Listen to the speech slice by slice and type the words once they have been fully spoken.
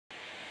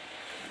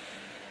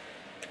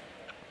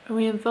Are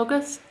we in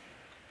focus?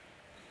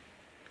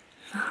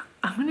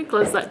 I'm gonna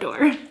close that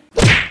door.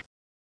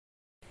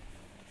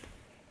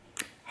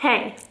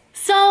 Hey,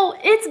 so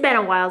it's been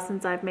a while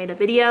since I've made a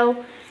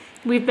video.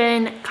 We've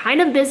been kind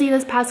of busy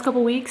this past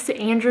couple weeks.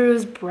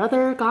 Andrew's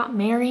brother got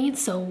married,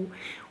 so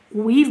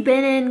we've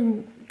been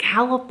in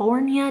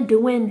California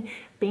doing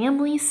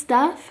family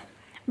stuff,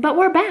 but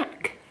we're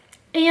back.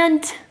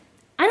 And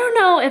I don't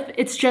know if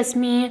it's just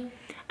me.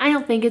 I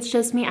don't think it's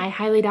just me. I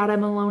highly doubt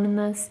I'm alone in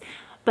this.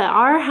 But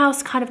our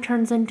house kind of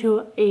turns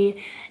into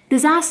a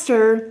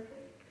disaster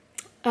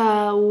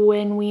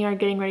when we are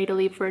getting ready to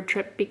leave for a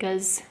trip,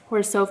 because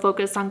we're so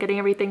focused on getting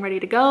everything ready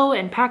to go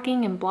and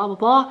packing and blah, blah,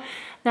 blah,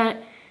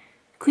 that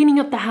cleaning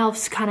up the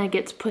house kind of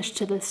gets pushed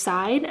to the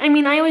side. I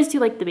mean, I always do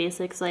like the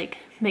basics, like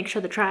make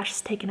sure the trash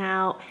is taken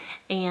out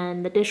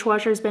and the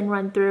dishwasher's been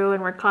run through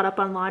and we're caught up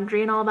on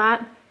laundry and all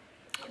that,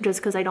 just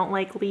because I don't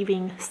like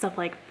leaving stuff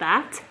like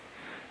that.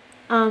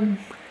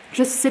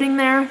 Just sitting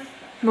there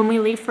when we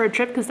leave for a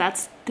trip, because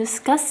that's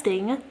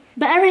disgusting.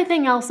 But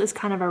everything else is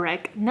kind of a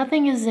wreck.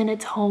 Nothing is in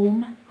its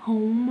home.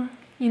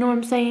 You know what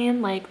I'm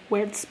saying? Like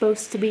where it's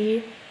supposed to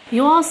be.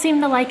 You all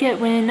seem to like it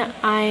when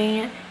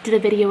I did a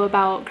video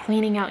about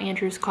cleaning out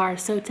Andrew's car.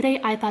 So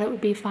today I thought it would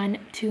be fun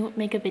to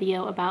make a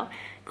video about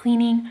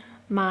cleaning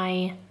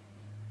my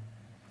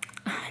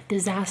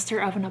disaster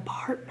of an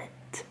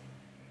apartment.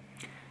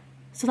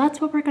 So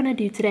that's what we're gonna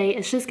do today.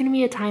 It's just gonna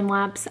be a time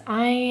lapse.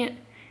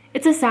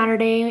 It's a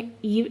Saturday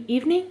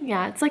evening.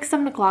 Yeah, it's like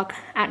 7 o'clock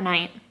at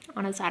night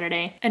on a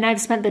Saturday. And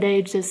I've spent the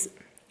day just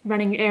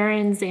running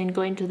errands and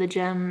going to the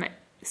gym.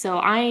 So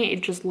I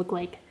just look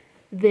like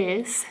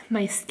this.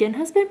 My skin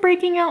has been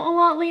breaking out a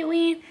lot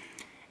lately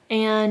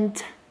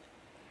and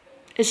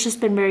it's just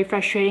been very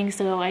frustrating.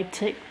 So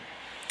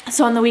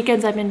on the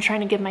weekends I've been trying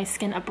to give my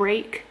skin a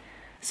break.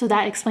 So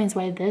that explains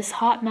why this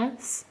hot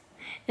mess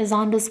is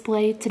on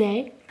display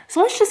today. So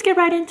let's just get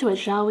right into it,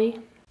 shall we?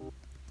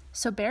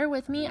 So bear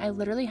with me, I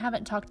literally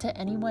haven't talked to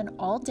anyone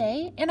all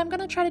day, and I'm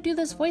gonna try to do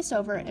this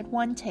voiceover in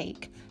one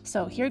take.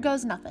 So here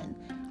goes nothing.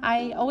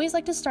 I always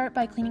like to start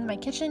by cleaning my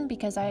kitchen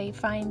because I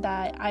find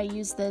that I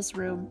use this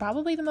room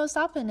probably the most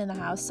often in the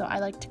house, so I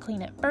like to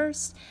clean it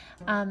first.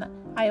 I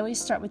always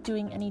start with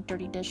doing any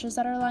dirty dishes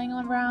that are lying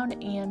around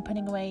and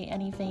putting away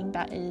anything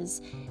that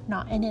is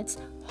not in its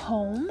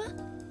home.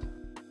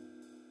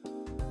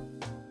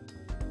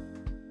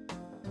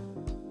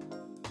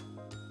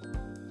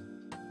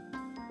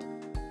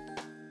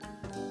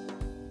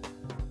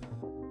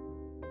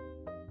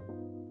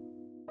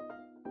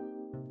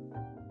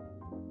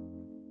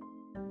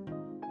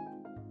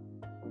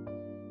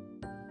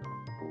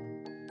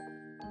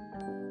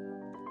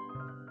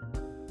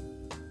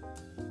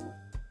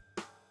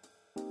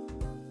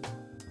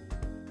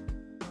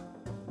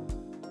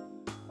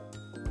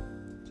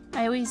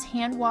 I always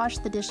hand wash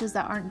the dishes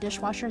that aren't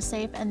dishwasher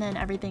safe, and then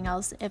everything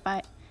else, if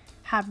I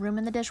have room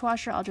in the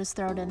dishwasher, I'll just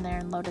throw it in there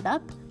and load it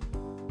up.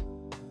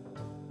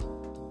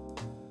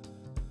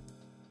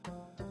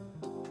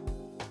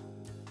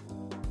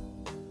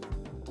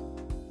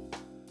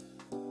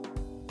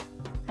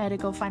 I had to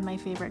go find my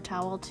favorite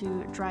towel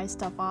to dry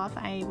stuff off.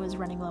 I was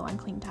running low on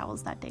clean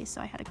towels that day,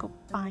 so I had to go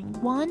find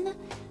one.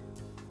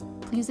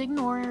 Please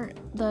ignore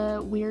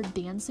the weird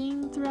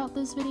dancing throughout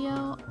this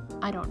video.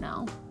 I don't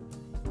know.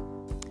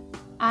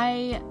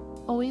 I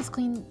always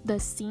clean the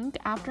sink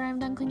after I'm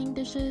done cleaning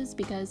dishes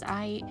because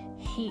I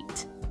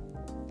hate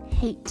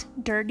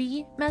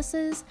dirty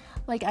messes.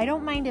 Like, I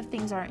don't mind if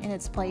things are in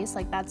its place,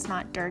 like that's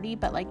not dirty,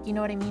 but like, you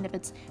know what I mean? If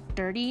it's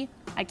dirty,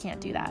 I can't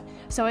do that.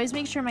 So I always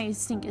make sure my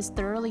sink is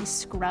thoroughly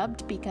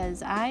scrubbed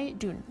because I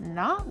do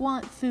not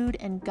want food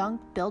and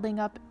gunk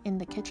building up in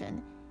the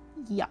kitchen.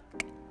 Yuck.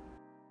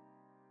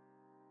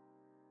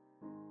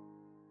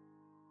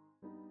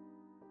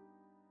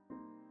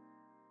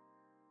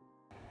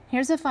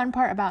 Here's the fun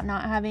part about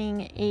not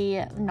having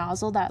a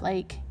nozzle that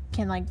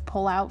can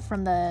pull out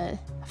from the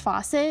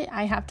faucet.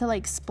 I have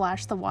to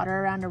splash the water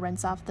around to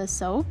rinse off the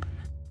soap.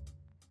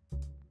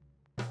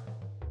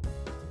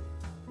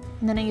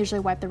 And then I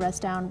usually wipe the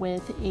rest down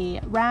with a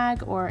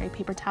rag or a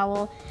paper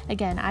towel.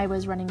 Again, I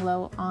was running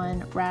low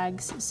on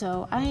rags,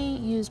 so I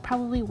use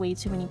probably way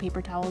too many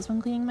paper towels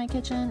when cleaning my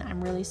kitchen. I'm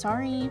really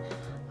sorry.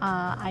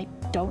 I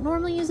don't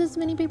normally use as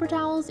many paper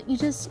towels. You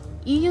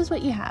use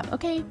what you have,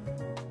 okay?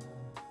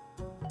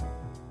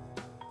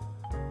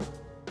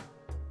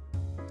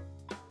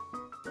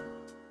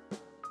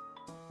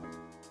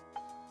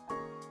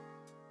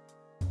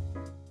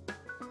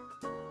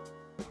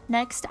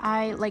 Next,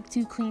 I like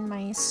to clean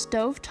my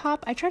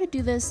stovetop. I try to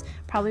do this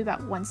probably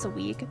about once a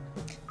week.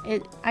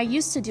 I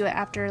used to do it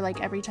after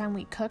every time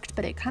we cooked,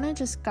 but it kind of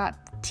just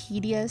got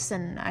tedious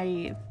and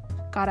I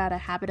got out of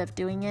habit of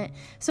doing it.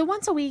 So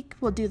once a week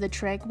we'll do the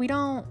trick. We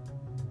don't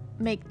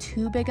make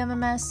too big of a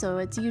mess, so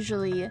it's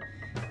usually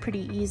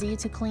pretty easy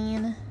to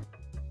clean.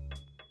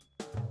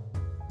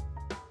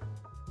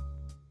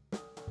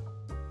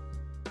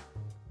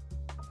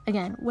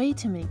 Again, way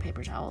too many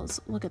paper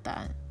towels. Look at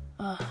that.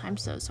 Ugh, I'm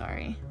so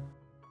sorry.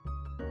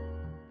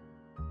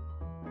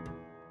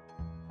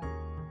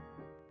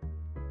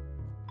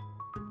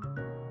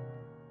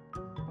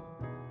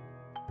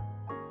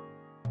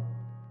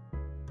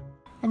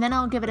 And then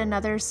I'll give it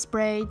another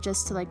spray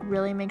just to like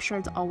really make sure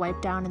it's all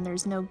wiped down and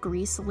there's no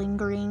grease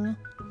lingering.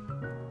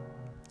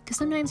 Because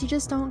sometimes you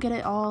just don't get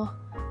it all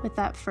with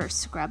that first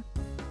scrub.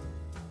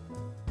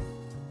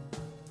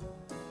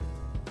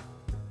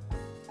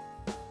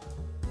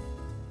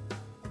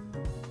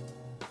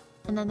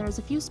 And then there's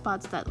a few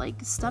spots that like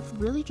stuff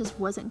really just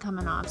wasn't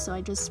coming off, so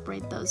I just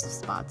sprayed those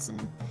spots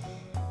and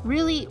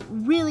really,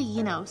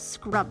 you know,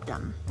 scrubbed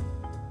them.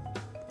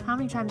 How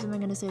many times am I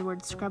going to say the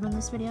word scrub in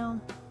this video?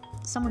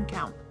 Someone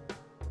count.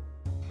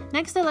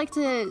 Next, I like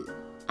to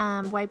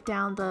wipe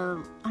down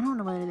the, I don't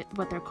know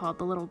what they're called,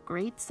 the little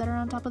grates that are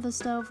on top of the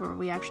stove where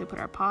we actually put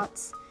our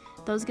pots.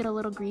 Those get a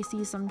little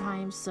greasy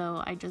sometimes,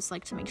 so I just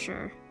like to make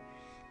sure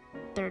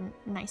they're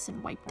nice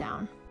and wiped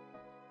down.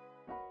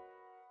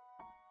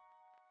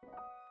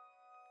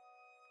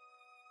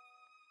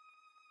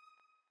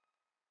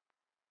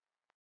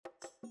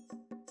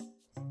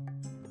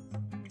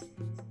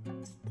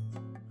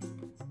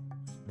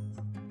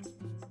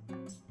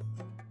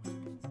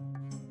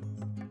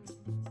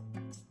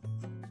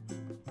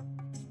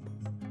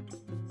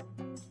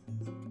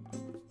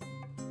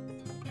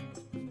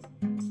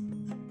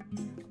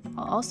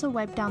 I'll also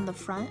wipe down the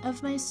front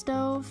of my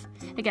stove.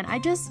 Again,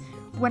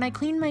 when I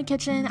clean my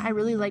kitchen, I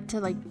really like to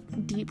like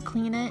deep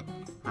clean it.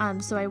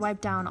 So I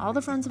wipe down all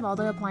the fronts of all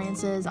the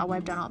appliances. I'll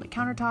wipe down all the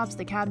countertops,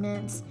 the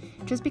cabinets,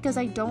 just because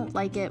I don't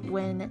like it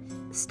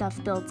when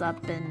stuff builds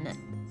up and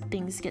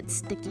things get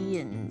sticky,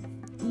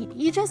 and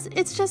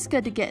it's just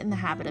good to get in the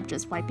habit of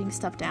just wiping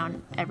stuff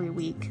down every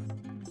week.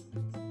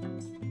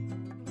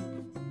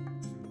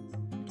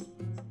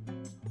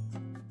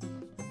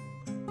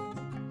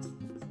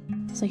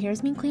 So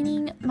here's me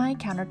cleaning my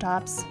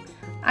countertops.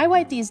 I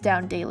wipe these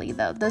down daily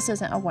though. This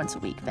isn't a once a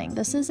week thing.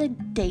 This is a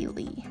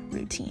daily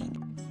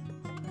routine.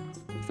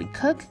 If we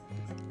cook,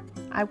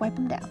 I wipe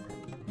them down.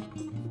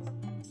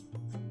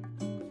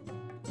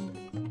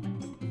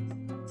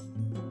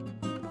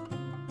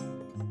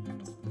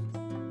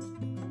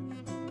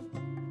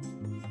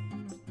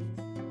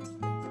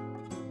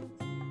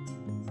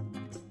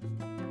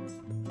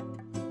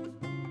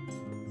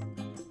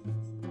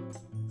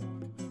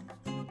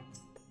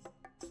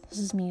 This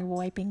is me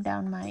wiping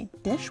down my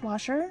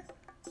dishwasher.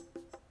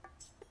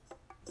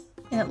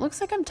 And it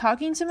looks like I'm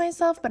talking to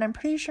myself, but I'm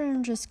pretty sure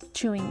I'm just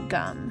chewing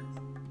gum.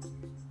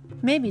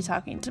 Maybe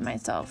talking to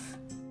myself.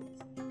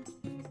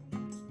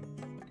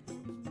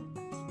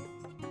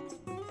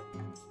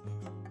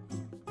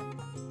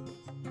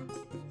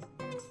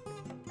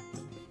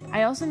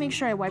 I also make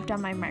sure I wipe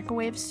down my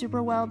microwave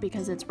super well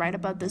because it's right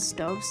above the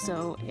stove,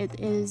 so it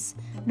is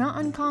not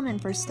uncommon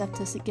for stuff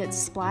to get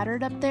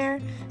splattered up there,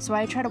 so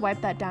I try to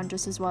wipe that down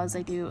just as well as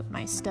I do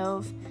my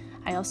stove.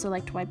 I also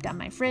like to wipe down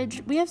my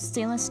fridge. We have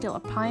stainless steel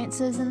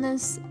appliances in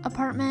this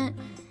apartment,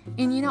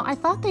 and you know, I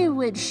thought they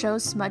would show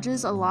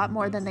smudges a lot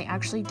more than they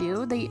actually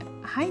do. They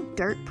hide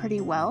dirt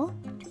pretty well.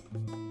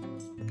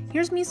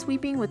 Here's me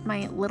sweeping with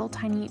my little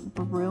tiny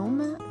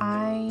broom.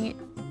 I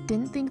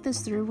didn't think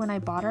this through when I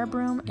bought our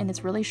broom, and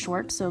it's really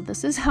short, so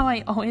this is how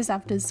I always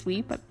have to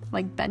sweep,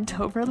 like bent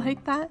over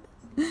like that.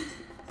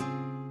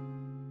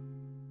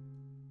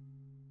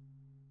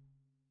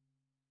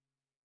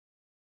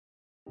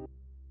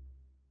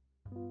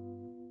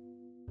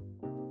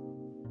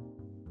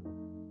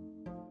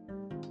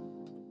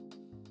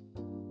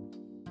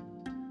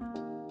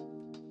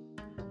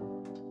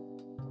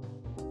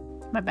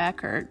 My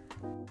back hurt.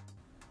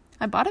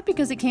 I bought it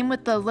because it came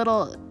with the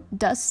little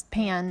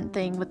dustpan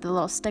thing with the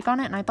little stick on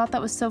it, and I thought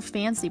that was so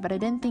fancy, but I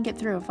didn't think it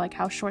through of like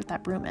how short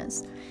that broom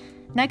is.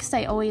 Next,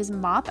 I always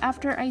mop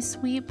after I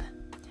sweep,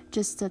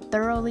 just to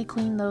thoroughly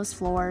clean those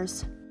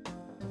floors.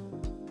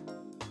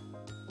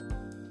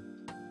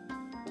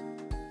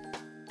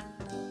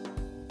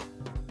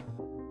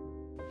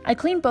 I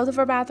cleaned both of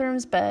our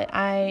bathrooms, but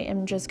I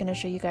am just going to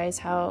show you guys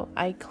how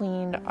I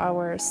cleaned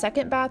our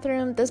second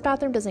bathroom. This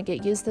bathroom doesn't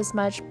get used this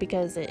much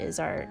because it is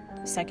our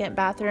second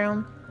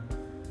bathroom.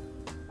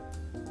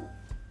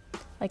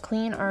 I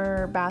clean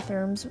our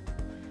bathrooms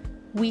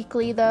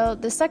weekly though.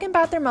 The second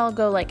bathroom I'll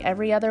go like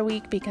every other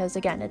week because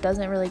again, it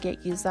doesn't really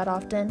get used that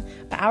often.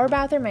 But our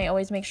bathroom, I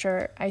always make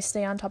sure I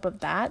stay on top of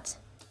that.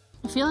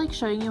 I feel like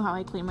showing you how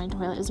I clean my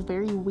toilet is a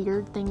very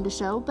weird thing to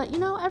show, but you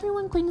know,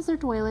 everyone cleans their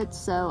toilets,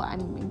 so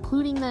I'm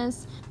including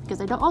this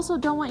because I also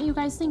don't want you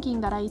guys thinking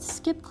that I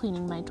skip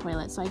cleaning my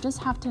toilet, so I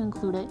just have to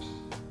include it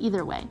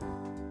either way.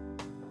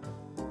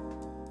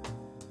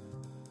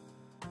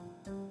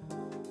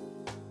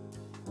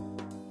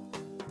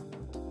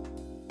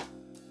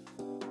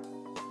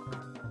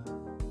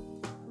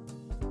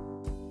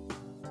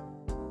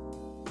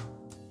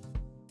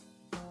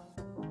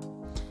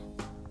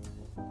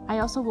 I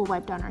also will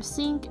wipe down our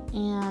sink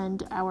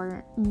and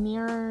our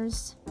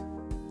mirrors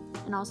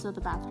and also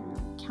the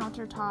bathroom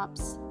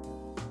countertops.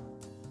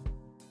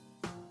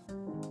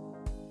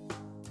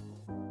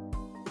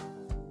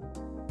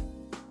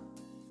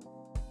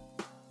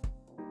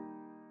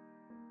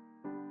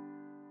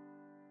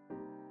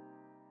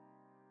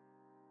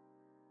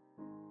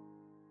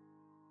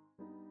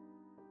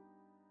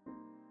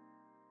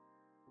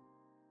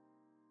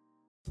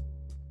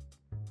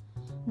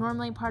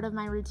 Normally part of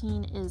my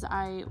routine is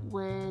I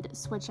would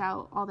switch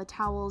out all the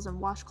towels and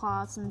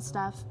washcloths and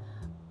stuff,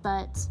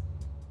 but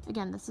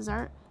again, this is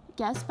our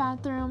guest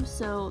bathroom,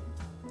 so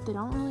they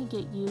don't really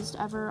get used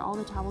ever. All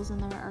the towels in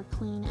there are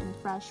clean and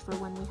fresh for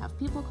when we have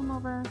people come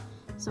over,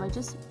 so I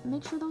just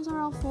make sure those are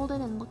all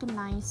folded and looking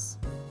nice.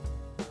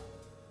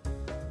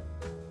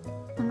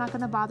 I'm not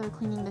going to bother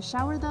cleaning the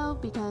shower though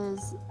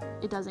because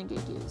it doesn't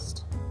get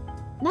used.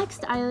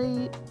 Next,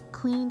 I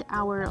cleaned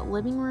our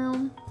living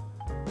room.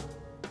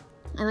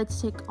 I like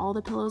to take all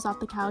the pillows off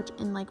the couch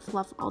and like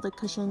fluff all the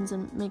cushions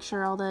and make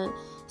sure all the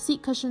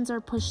seat cushions are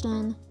pushed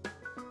in.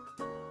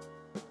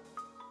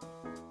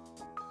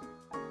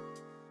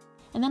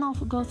 And then I'll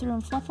go through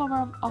and fluff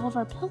over all of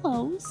our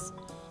pillows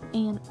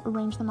and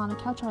arrange them on a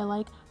couch I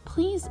like.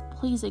 Please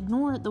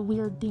ignore the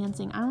weird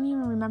dancing. I don't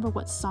even remember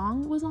what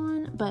song was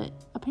on, but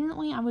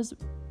apparently I was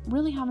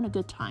really having a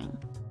good time.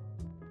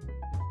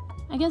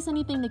 I guess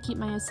anything to keep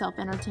myself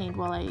entertained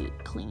while I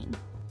clean.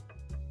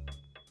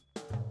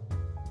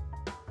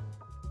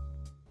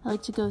 I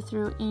like to go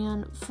through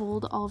and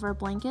fold all of our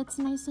blankets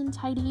nice and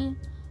tidy.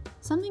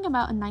 Something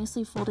about a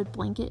nicely folded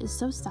blanket is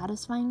so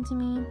satisfying to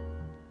me.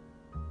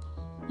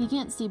 You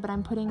can't see, but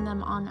I'm putting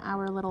them on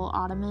our little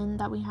ottoman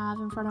that we have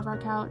in front of our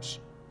couch.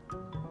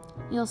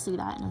 You'll see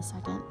that in a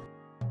second.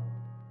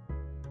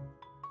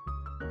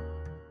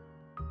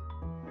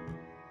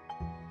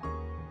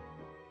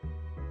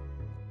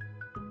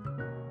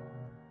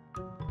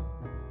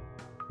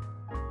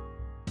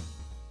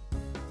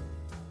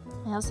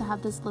 I also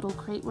have this little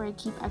crate where I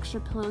keep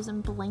extra pillows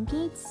and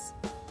blankets.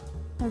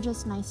 They're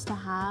just nice to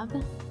have.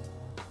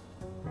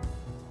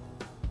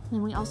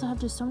 And we also have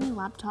just so many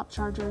laptop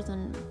chargers,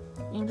 and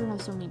Andrew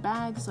has so many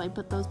bags, so I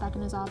put those back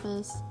in his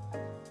office.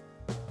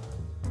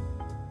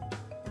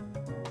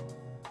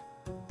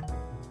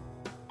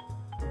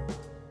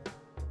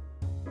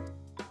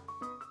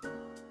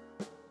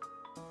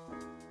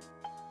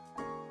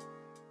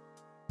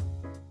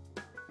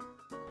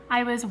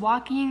 I was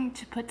walking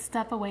to put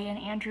stuff away in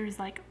Andrew's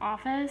like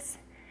office,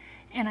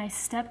 and I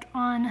stepped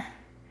on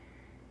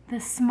the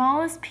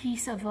smallest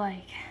piece of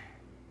like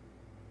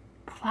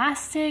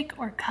plastic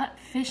or cut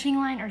fishing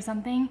line or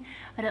something,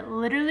 but it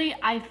literally,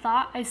 I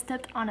thought I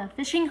stepped on a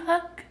fishing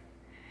hook.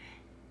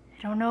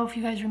 I don't know if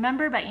you guys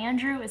remember, but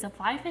Andrew is a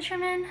fly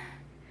fisherman,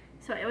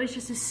 so I always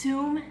just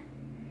assume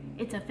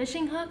it's a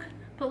fishing hook,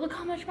 but look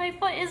how much my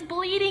foot is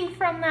bleeding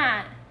from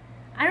that.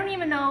 I don't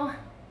even know.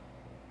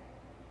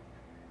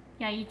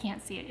 Yeah, you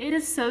can't see it. It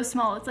is so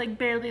small. It's like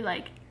barely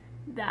like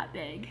that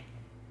big.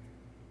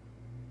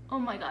 Oh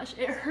my gosh,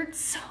 it hurts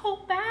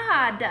so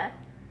bad.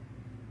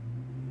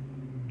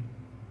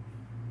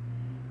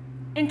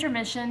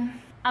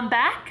 Intermission. I'm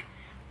back.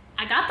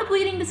 I got the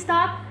bleeding to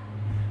stop.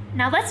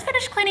 Now let's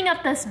finish cleaning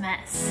up this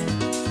mess.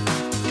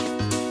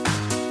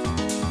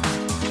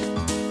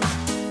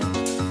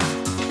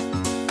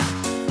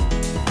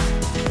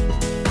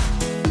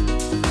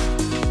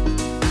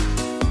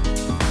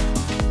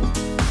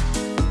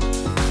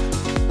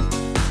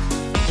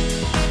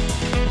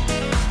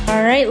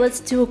 All right, let's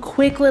do a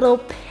quick little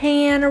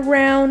pan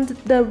around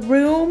the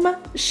room,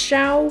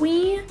 shall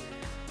we?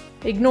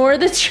 Ignore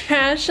the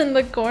trash in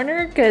the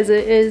corner because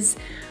it is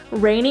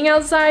raining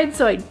outside,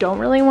 so I don't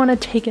really want to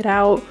take it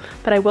out,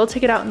 but I will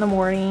take it out in the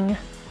morning.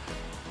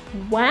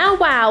 Wow,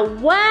 wow,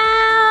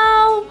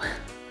 wow!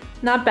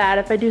 Not bad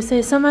if I do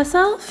say so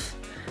myself.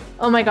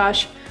 Oh my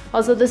gosh.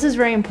 Also, this is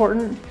very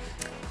important.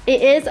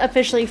 It is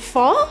officially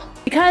fall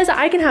because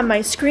I can have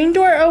my screen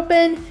door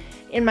open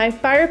and my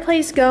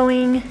fireplace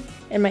going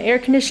and my air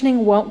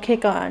conditioning won't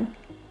kick on.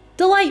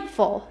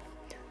 Delightful.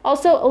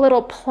 Also, a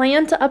little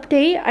plant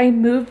update. I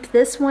moved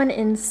this one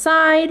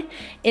inside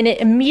and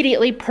it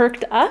immediately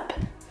perked up.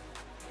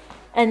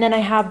 And then I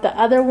have the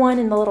other one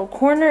in the little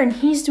corner and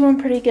he's doing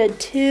pretty good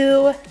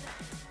too.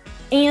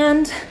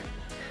 And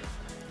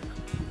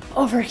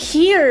over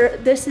here,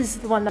 this is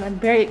the one that I'm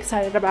very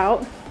excited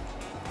about.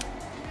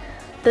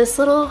 This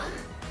little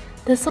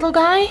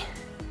guy,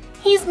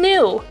 he's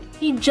new.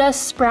 He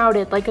just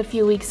sprouted like a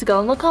few weeks ago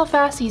and look how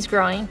fast he's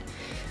growing.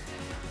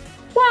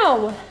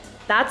 Wow.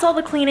 That's all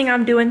the cleaning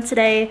I'm doing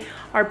today.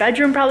 Our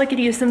bedroom probably could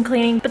use some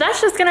cleaning, but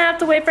that's just gonna have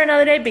to wait for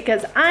another day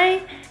because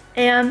I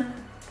am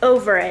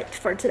over it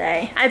for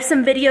today. I have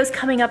some videos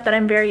coming up that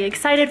I'm very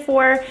excited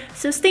for,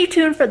 so stay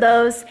tuned for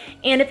those.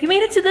 And if you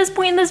made it to this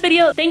point in this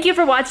video, thank you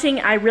for watching.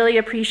 I really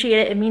appreciate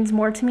it. It means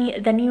more to me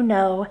than you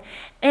know.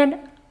 And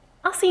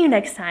I'll see you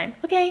next time,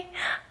 okay?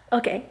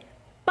 Okay,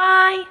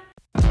 bye.